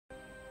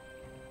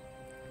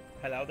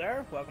Hello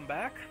there, welcome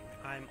back.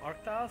 I'm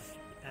Arctas,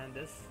 and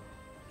this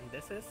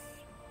is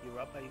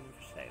Europa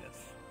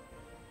Universalis.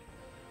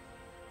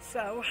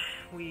 So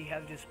we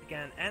have just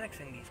began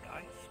annexing these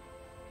guys,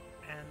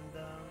 and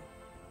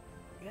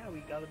yeah,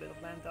 we got a bit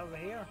of land over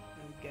here,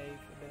 and we gave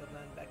a bit of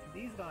land back to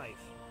these guys,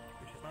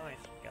 which is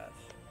nice because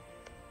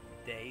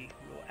they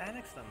will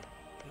annex them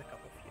in a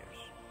couple of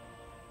years.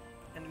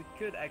 And we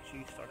could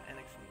actually start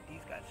annexing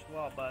these guys as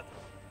well, but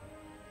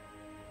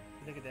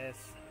look at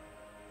this.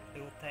 It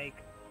will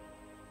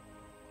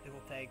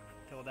take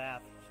till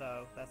that,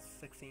 so that's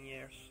 16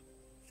 years.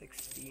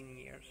 16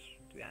 years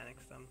to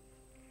annex them.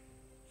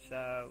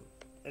 So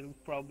it will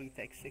probably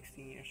take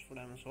 16 years for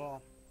them as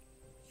well.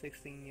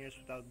 16 years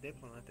without a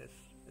diplomat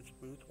it's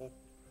brutal.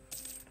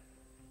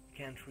 You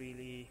can't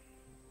really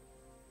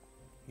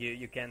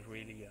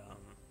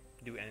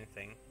do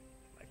anything.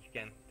 Like you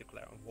can't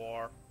declare a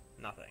war,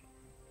 nothing.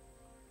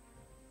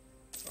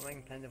 We're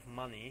making plenty of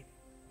money.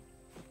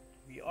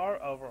 We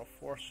are over a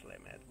force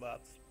limit,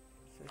 but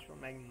since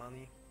we're making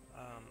money,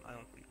 I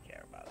don't really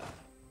care about that.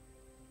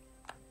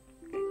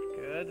 Okay,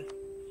 good.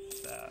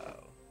 So,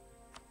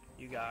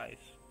 you guys,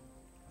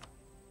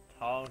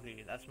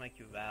 totally, let's make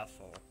you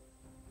vassal.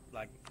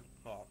 Like,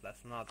 well,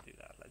 let's not do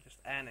that. Let's just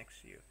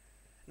annex you.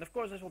 And of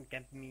course, this will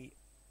get me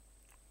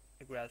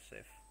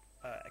aggressive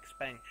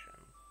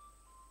expansion.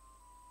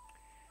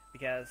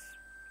 Because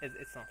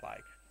it's not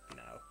like,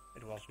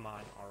 it was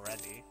mine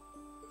already.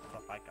 It's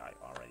not like I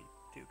already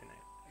took an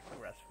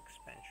aggressive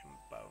expansion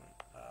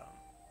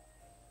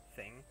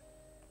thing.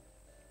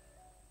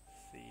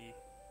 See,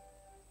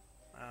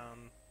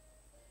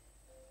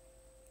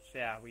 so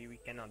yeah, we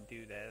cannot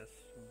do this,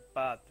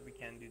 but we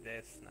can do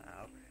this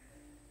now.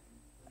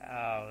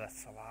 Oh,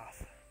 that's a lot.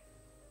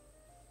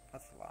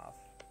 That's a lot.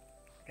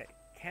 Okay,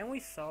 can we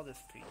sell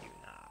this to you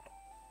now?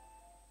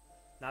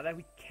 Now that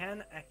we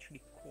can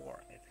actually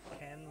core it,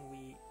 can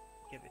we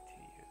give it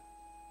to you?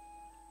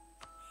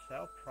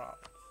 Sell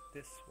province,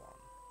 this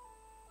one.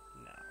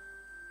 No.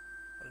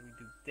 But we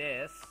do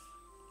this,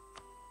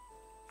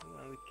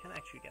 and we can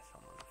actually get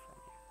some money from you.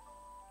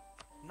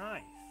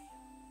 Nice.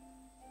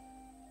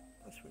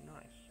 That's really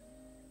nice.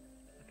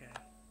 Okay,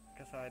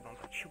 because I don't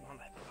actually want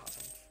that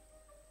province.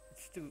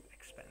 It's too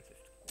expensive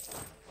to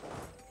core.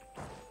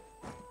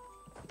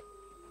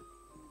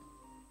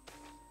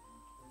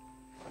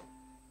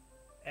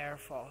 Air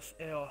Force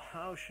ill.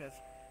 Oh shit.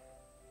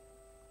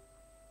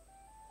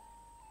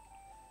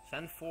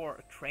 Send for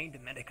a trained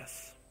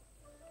medicus.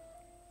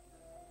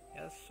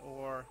 Yes,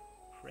 or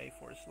pray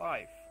for his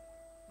life.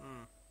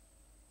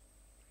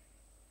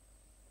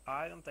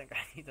 I don't think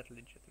I need that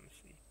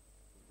legitimacy.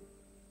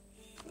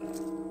 So,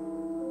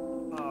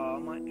 oh,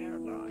 my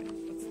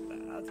airline. That's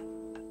bad.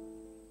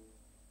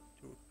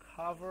 To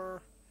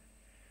recover.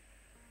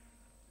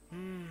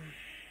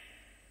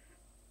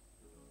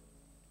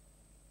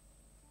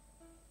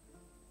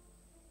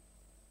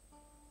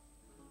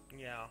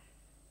 Yeah.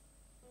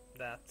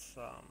 That's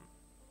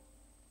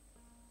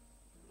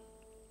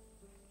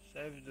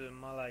save the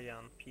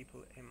Malayan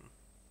people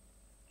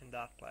in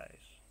that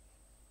place.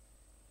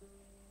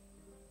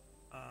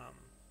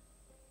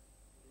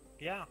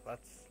 Yeah,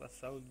 let's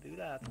so do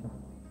that.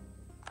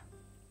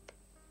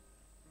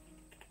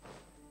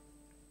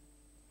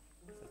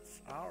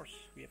 It's ours.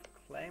 We have a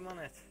claim on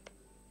it.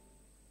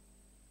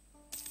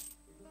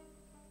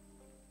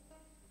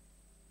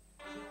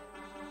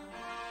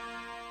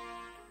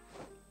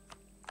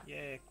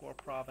 Yeah, core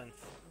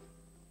province.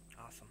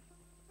 Awesome.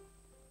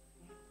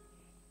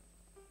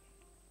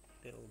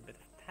 Little bit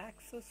of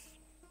taxes.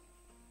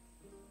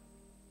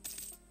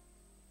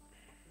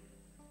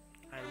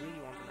 I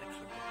really want an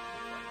extra bit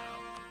right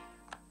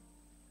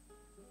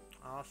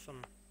now.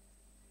 Awesome.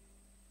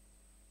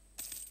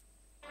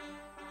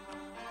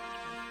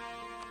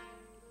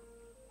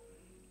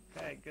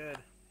 Okay, good.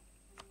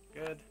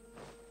 Good.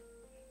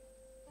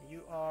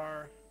 You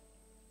are...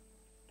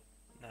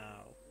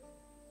 No.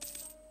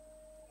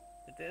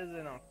 It is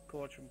in our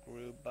culture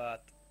group,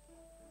 but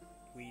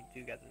we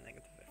do get a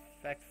negative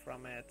effect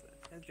from it.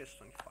 It's just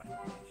 25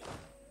 points.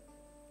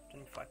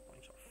 25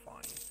 points are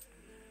fine.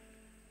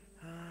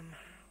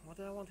 What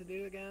do I want to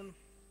do again?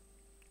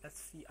 Let's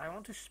see. I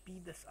want to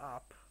speed this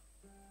up.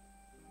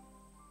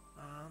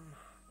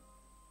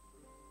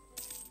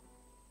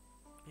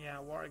 Yeah,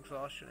 war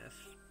exhaustion is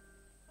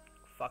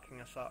fucking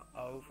us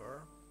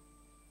over.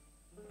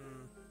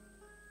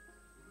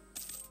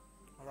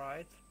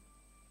 Alright.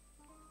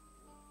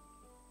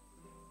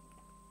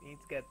 We need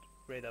to get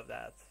rid of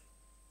that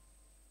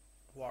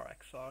war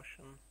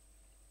exhaustion.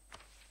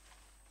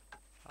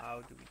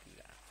 How do we do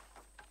that?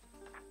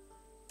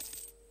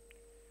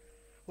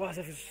 What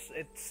if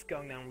it's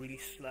going down really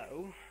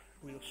slow?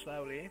 Real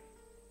slowly.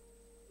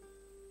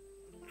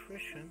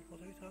 Nutrition?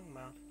 What are you talking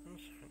about? I'm not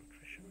suffering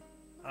nutrition.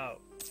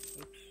 Oh,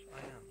 oops, I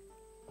am.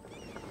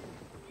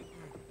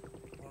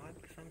 Why?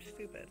 Because I'm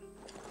stupid.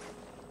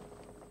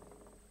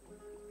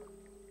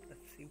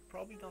 Let's see,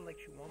 probably don't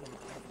actually want them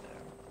out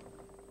there.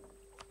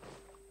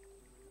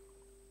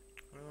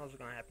 I don't know what's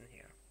gonna happen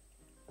here.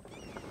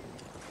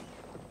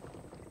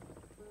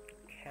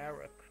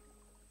 Eric.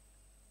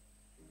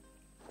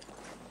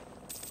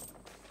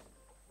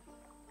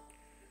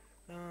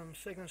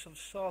 Sickness of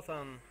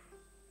Sultan.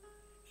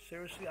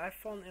 Seriously, I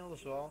found ill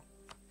as well.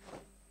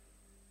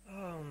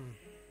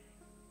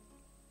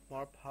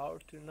 More power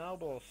to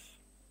nobles.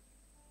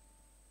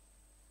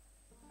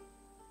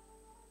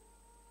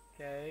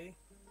 Okay.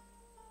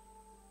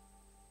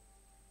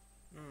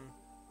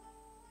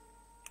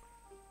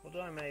 What do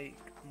I make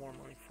more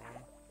money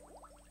from?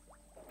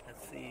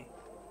 Let's see.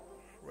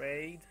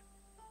 Trade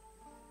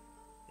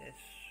is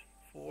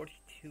 42%.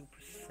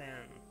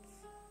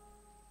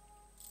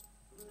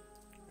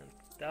 And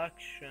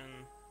production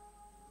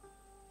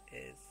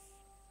is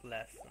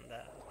less than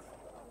that.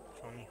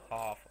 It's only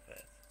half of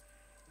it.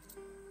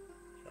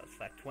 So it's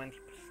like 20%.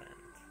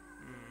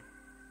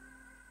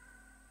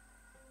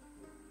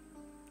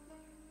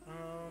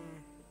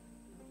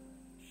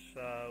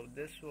 So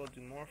this will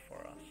do more for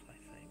us, I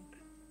think.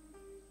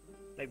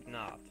 Maybe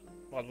not.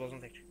 Well, it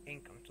wasn't actually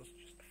income, it was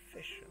just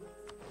efficiency,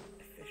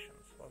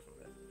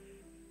 wasn't it?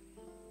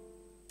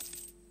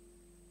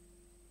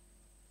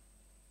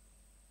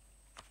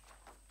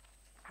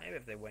 Maybe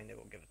if they win, they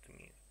will give it to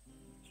me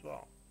as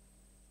well.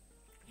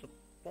 So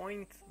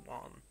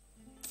 0.1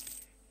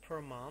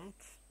 per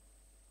month.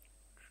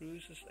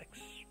 Cruises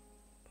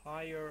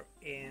expire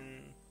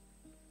in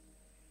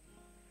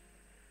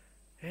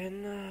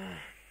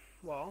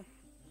well,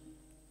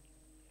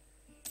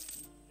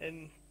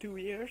 in 2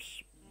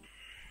 years.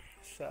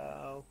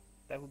 So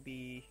that would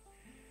be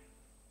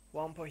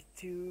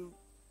 1.2,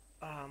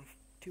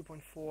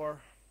 2.4.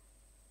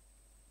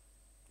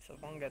 So I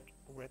won't get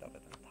rid of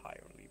it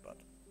entirely, but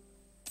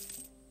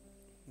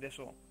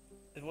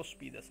it will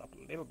speed us up a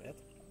little bit.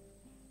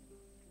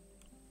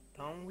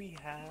 Then we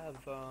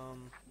have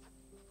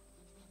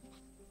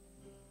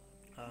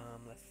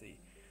let's see.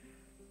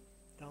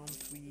 Don't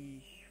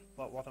we?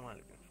 What am I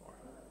looking for?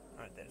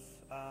 Alright, this.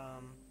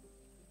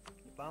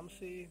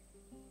 Diplomacy.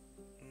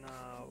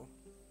 No.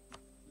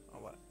 Oh,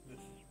 what?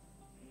 This.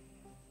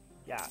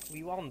 Yeah,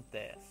 we want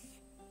this.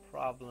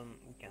 Problem,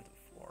 we can't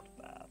afford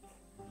that.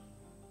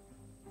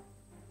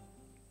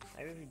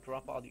 Maybe if we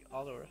drop all the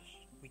others,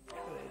 we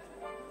could.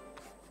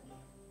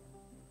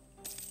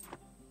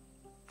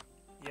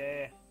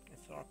 Yeah,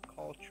 it's our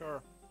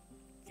culture.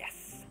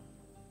 Yes!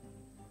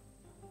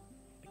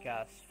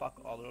 Because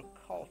fuck other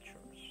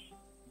cultures.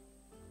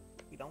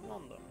 We don't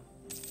want them.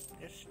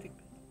 They're stupid.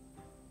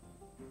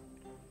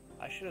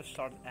 I should have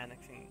started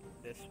annexing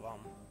this one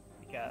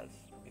because,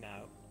 you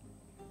know,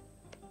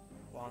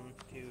 1,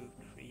 2,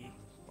 3,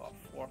 well,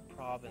 4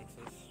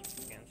 provinces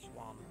against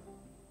 1.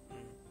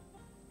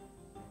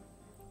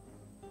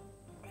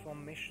 For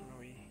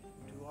missionary,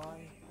 do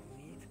I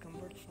need to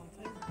convert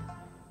something?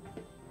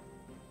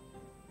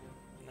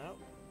 No.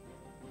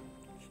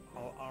 It's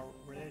all our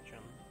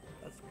religion.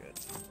 That's good.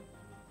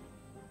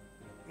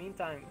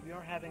 Meantime, we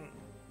are having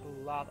a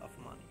lot of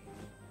money.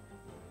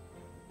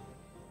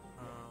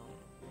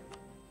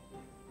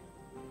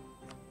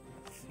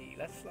 Let's see,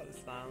 let's slow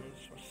this down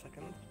just for a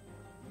second.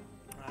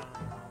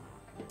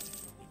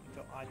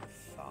 Go either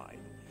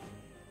side.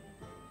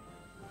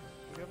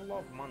 We have a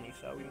lot of money,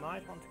 so we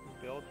might want to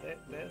build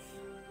this.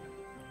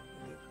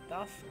 It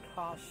does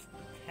cost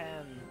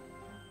 10.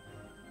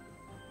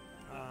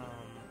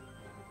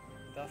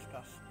 It does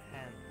cost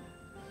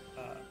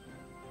 10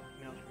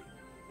 military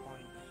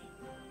points.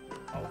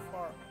 How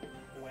far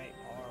away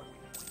are we?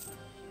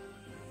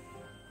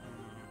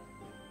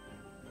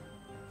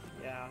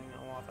 Yeah, you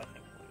know what? I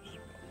think we'll just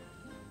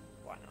build.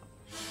 Why not?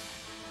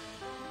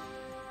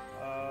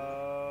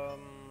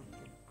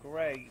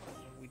 Great.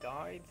 We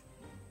died.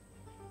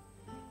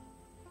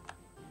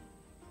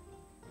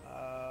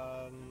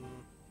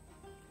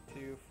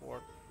 2,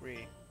 4,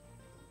 3.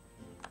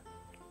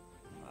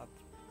 That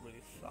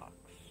really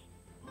sucks.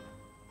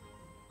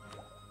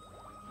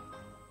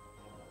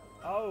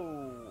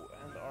 Oh,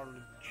 and our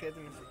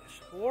legitimacy is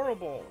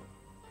horrible.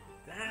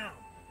 Damn.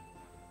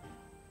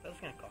 That's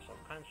gonna cost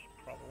all kinds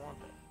of trouble,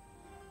 won't it?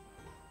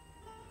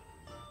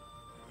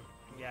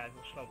 Yeah, it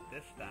will slow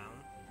this down.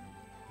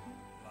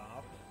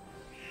 Lot.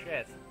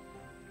 Shit.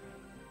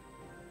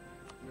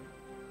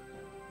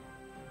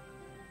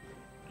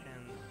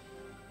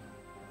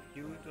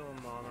 Feudal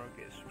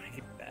monarchy is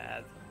really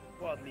bad.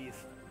 Well, at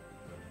least,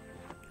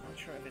 I'm not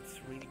sure if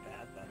it's really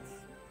bad, but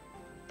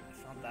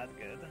it's not that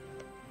good.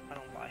 I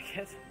don't like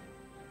it.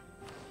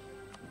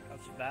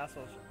 Because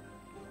vassals,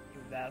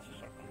 your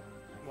vassals are,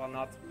 well,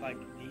 not like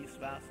these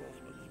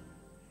vassals, but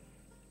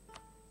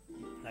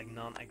like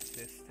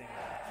non-existing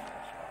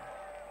vassals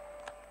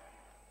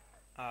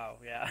are. Oh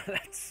yeah,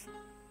 let's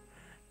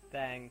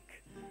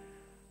thank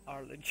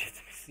our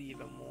legitimacy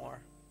even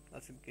more.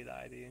 That's a good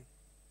idea.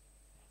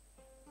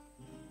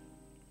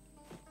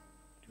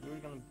 We're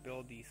gonna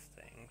build these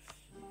things.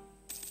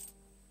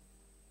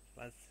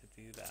 Let's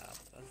do that.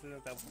 Let's do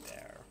it up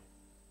there.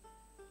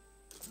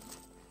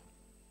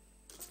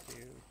 2,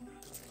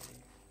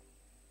 3,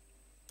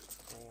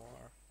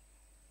 4,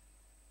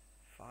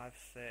 5,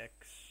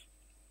 6.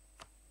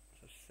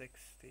 So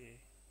 60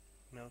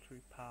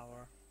 military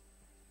power.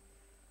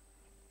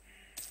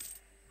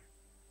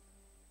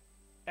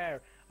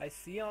 air. I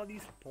see all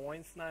these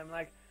points and I'm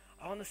like,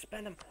 I want to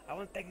spend them. I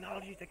want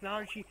technology,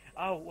 technology.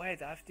 Oh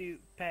wait, I have to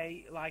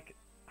pay like,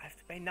 I have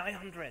to pay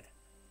 900,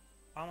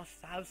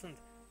 almost 1,000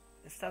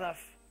 instead of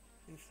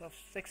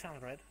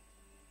 600.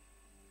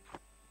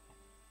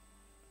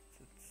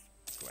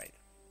 It's great.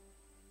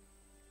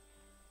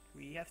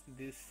 We have to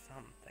do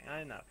something. I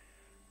don't know.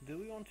 Do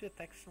we want to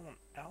attack someone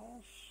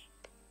else?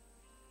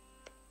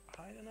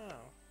 I don't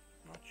know.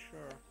 Not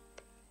sure.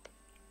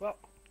 Well,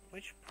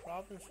 which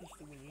provinces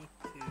do we need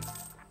to?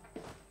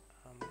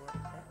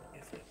 Where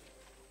is it?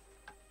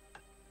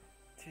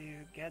 To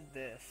get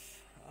this.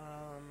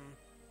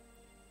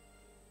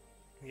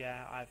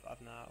 Yeah,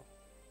 I've no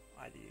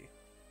idea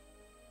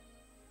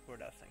where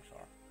those things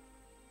are.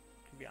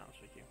 To be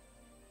honest with you,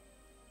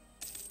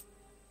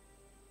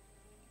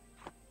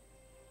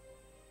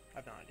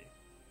 I've no idea.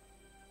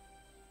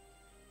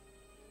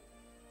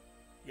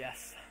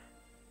 Yes,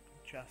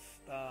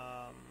 just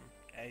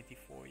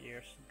 84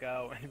 years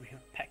ago, and we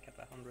are back at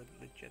 100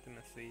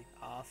 legitimacy.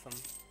 Awesome,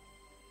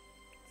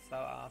 so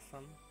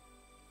awesome.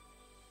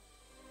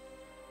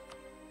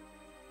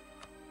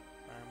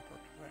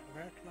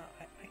 Where can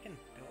I can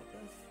build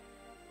this?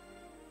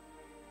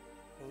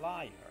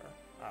 Liar.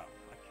 Oh,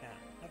 I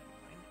can't. Never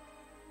mind.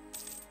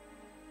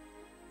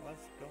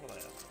 Let's build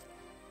it.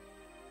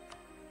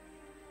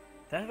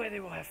 That way they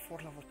will have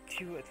fort level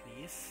 2 at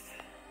least.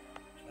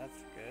 So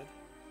that's good.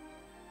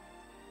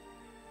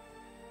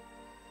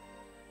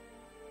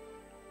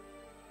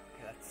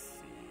 Okay, let's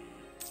see.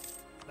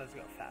 Let's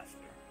go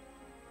faster.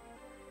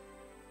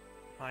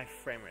 My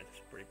frame rate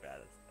is pretty bad,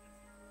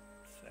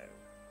 so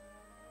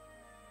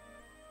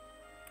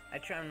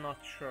actually I'm not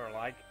sure.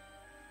 Like,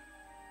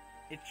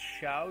 it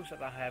shows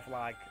that I have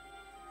like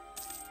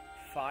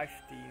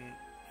 15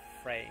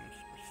 frames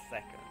per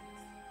second,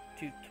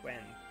 220,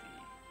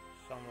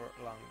 somewhere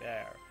along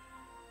there.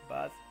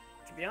 But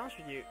to be honest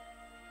with you,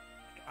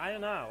 I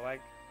don't know.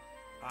 Like,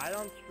 I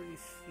don't really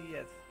see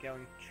it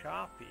going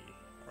choppy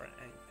or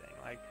anything.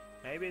 Like,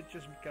 maybe it's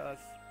just because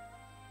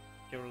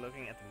you're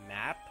looking at the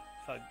map,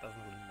 so it doesn't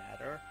really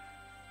matter.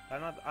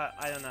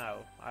 I don't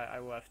know. I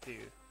will have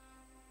to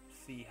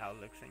see how it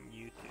looks on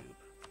YouTube.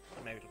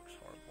 Maybe it looks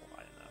horrible.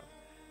 I don't know.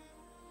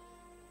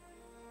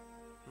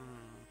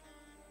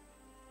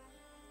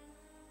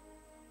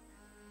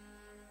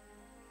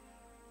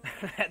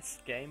 Let's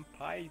game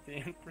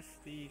Python and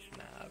prestige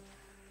now.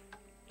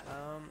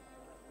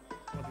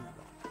 What do we want?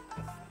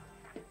 Let's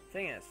see.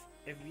 Thing is,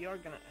 if we are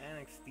gonna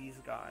annex these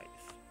guys,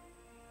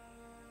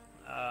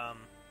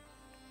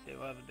 they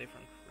will have a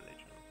different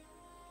religion.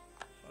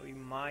 So we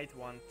might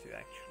want to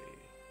actually,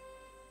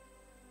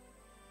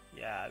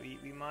 yeah,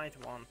 we might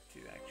want to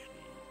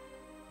actually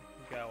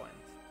go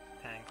and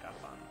tank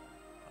up on,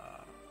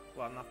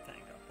 well, not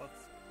tank up,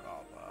 what's it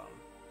called,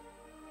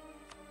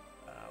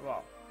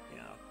 well, you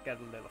know, get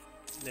a little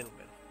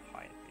bit of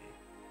piety.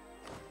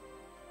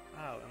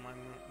 Oh, and my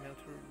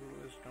military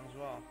rule is gone as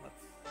well.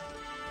 That's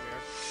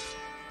weird.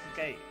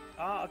 Okay.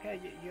 Oh, okay.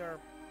 You're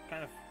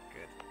kind of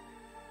good.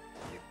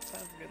 You're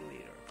kind of a good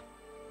leader.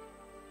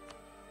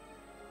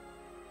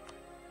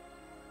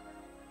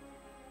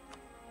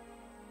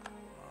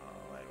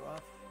 Wait,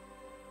 what?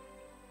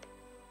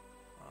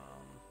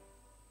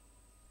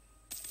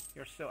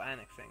 You're still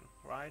annexing,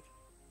 right?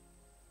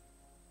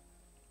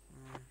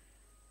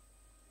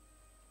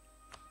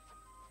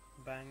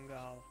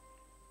 Bengal.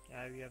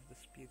 Yeah, we have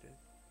disputed.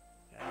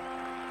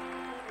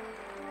 Yeah.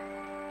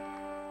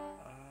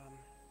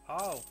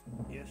 Oh,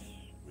 yes,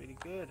 really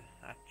good,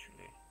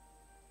 actually.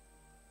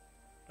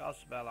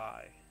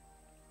 Gosbelai.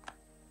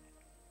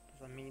 Does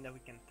that mean that we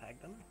can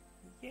attack them?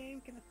 Yeah,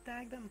 we can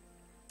attack them.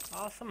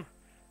 Awesome.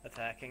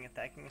 Attacking,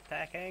 attacking,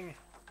 attacking.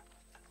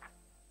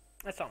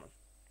 That's almost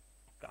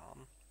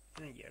gone.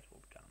 In a year it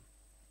will be gone.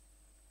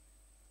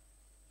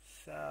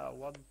 So,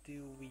 what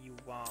do we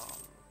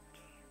want?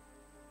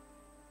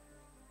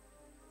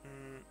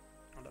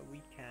 Although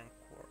we can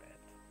core it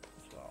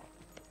as well.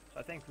 So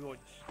I think we will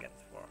just get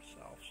it for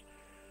ourselves.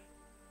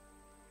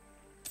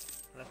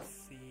 Let's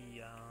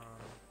see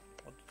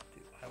what to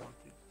do. I want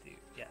to do,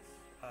 yes,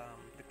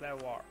 declare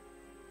war.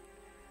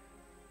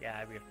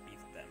 Yeah, we have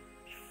beaten them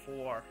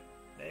before.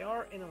 They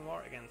are in a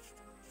war against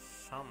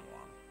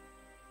someone.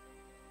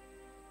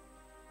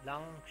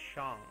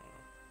 Langshang.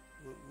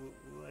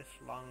 Who is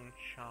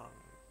Langshang?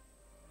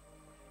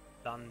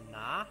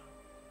 Danna?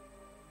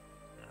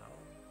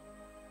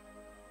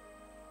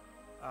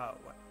 No.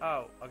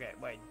 Oh, okay,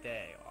 wait,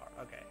 they are.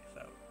 Okay,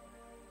 so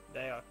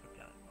they are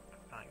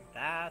occupying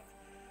that.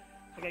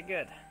 Okay,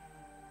 good.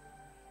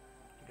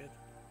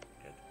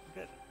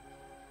 Good.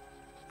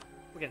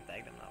 We can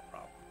take them, no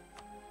problem.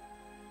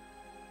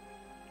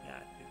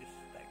 Yeah, you just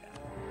take that.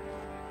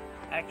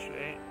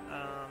 Actually,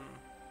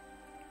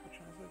 which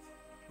one is it?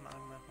 Come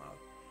on,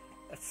 mouth.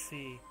 Let's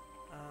see.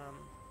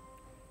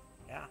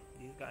 Yeah,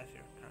 these guys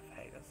here kind of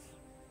hate us.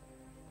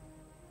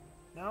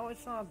 No,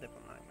 it's not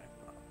diplomatic map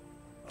mode.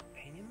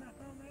 Opinion map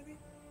mode, maybe?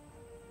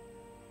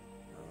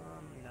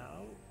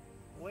 No.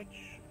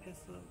 Which is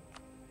the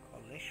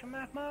coalition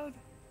map mode?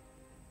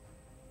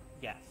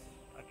 Yes.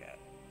 Okay.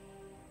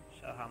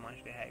 So how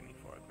much they hate me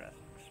for aggressive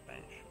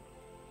expansion?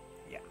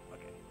 Yeah,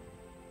 okay.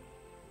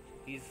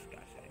 These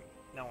guys hate me,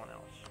 no one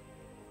else.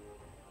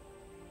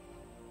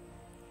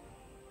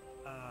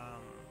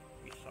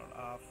 We start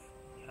off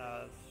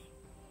because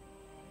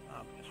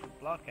we're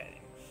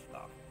blockading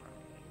stuff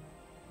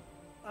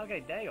apparently.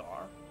 Okay, they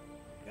are.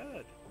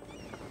 Good.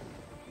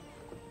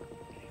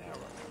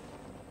 Carol.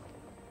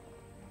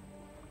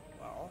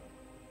 Well,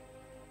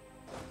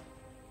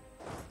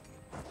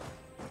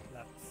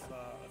 let's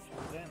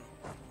move in.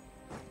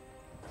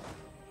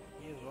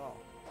 You as well.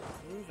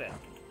 Move it.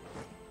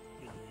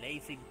 You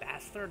lazy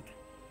bastard.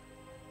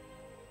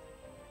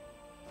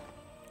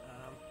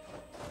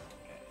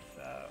 Okay,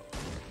 so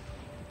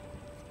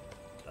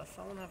does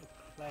someone have a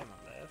claim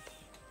on this?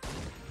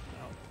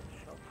 No,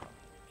 show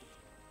problems.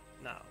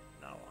 No,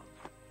 no one.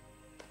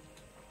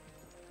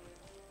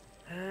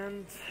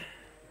 And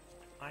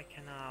I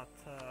cannot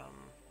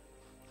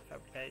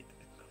fabricate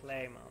a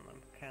claim on them,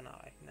 can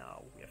I?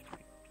 No, we have to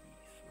make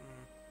peace.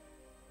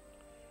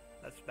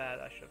 That's bad,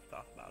 I should have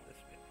thought about this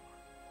a bit more.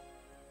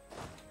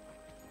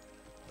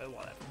 But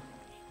whatever.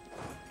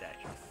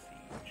 That's just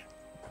siege.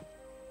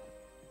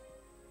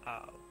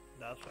 Oh,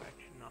 those are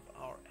actually not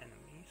our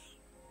enemies.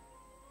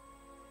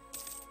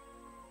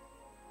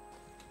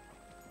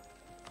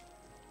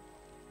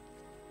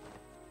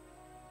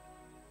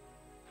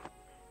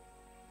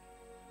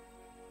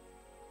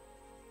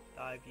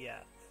 Dive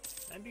yet.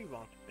 Maybe we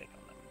want to pick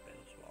on them a bit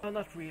as well. No,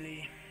 not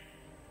really.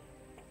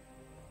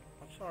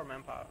 What's our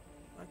manpower?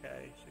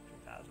 Okay,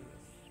 16,000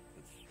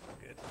 is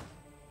good.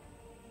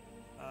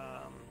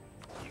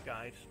 You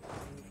guys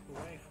move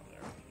away from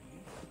there,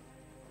 please.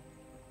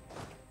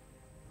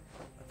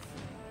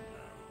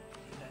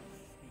 Let's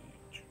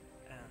siege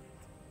and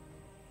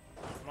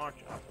march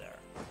up there.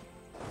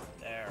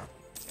 There.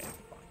 Okay,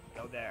 fine.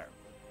 Go there.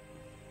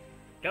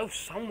 Go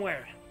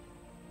somewhere.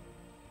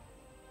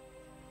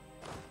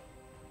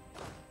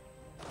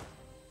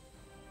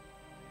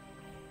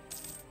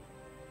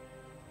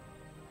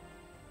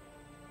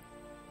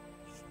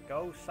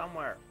 Go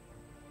somewhere.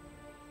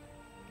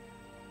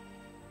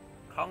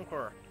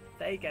 Conquer.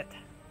 Take it.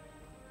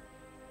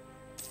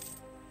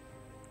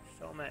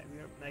 So we're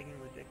making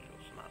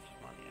ridiculous amounts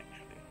of money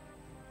actually.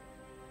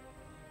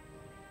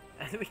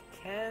 And we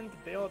can't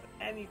build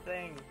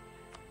anything.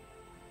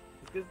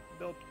 We could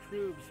build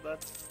troops,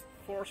 but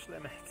force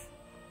limit.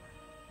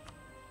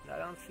 I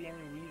don't see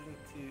any reason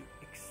to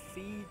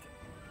exceed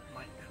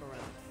my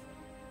current.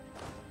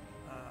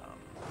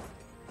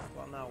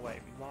 Well, no,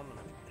 wait. We want them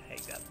to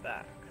take that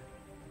back.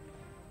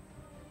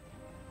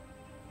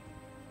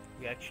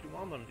 We actually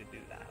want them to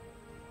do that,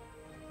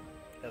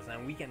 because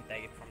then we can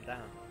take it from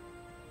them.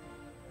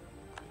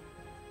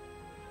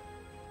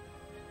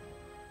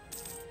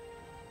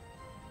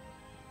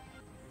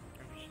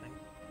 Interesting.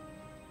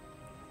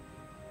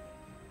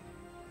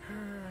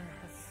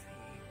 Let's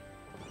see.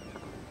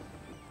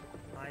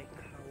 Like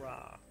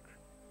rock.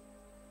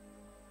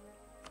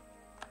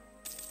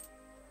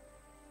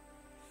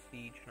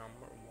 Siege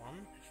number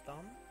 1 is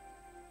done.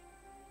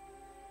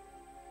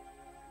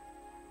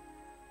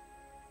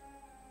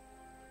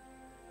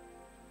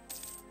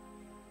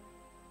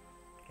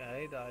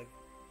 Okay,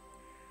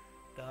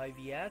 dive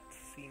yet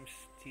seems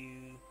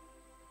to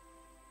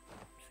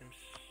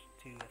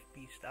have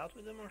pieced out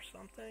with him or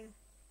something.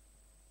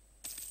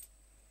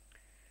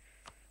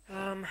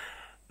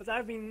 But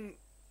I've been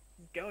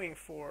going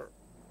for,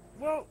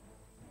 well,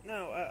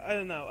 no, I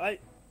don't know.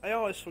 I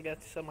always forget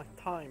to set my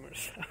timer,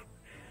 so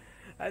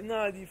I have no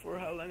idea for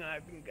how long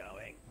I've been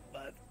going,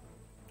 but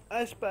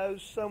I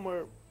suppose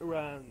somewhere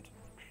around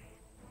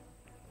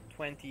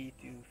 20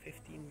 to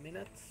 15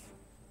 minutes.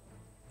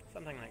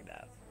 Something like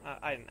that.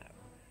 I don't know.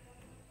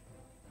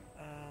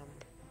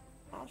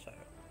 Also,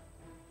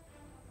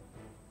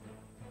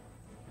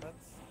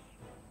 let's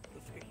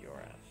kick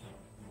your ass.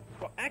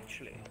 Well,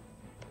 actually,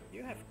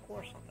 you have a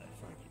course on this,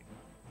 don't you?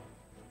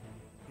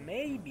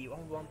 Maybe what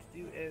we want to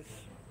do is,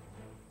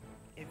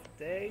 if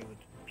they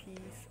would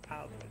piece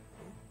out with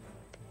them,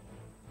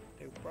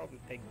 they would probably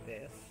take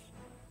this.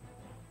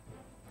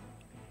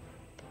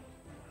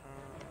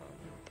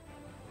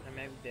 And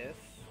maybe this.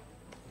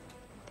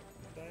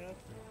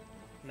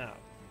 No,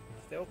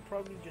 they'll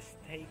probably just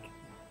take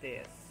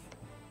this.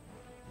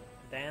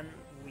 Then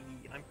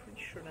I'm pretty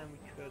sure then we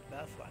could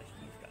vassalize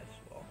these guys as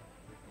well.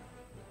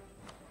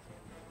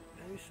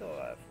 And we still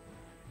have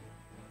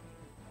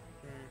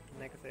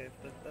negative,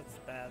 that's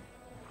bad.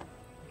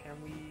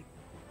 Can we?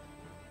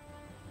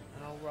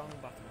 No, wrong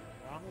button,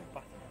 wrong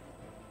button.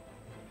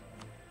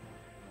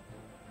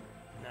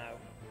 No.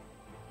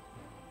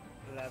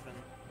 11.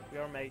 We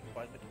are making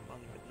quite a bit of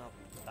money, but not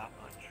that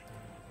much.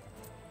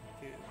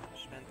 To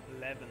spend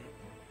 11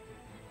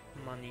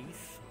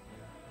 monies.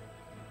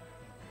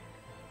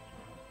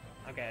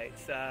 Okay,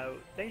 so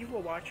thank you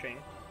for watching.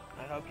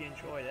 I hope you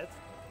enjoyed it,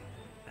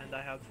 and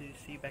I hope to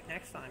see you back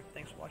next time.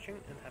 Thanks for watching,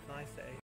 and have a nice day.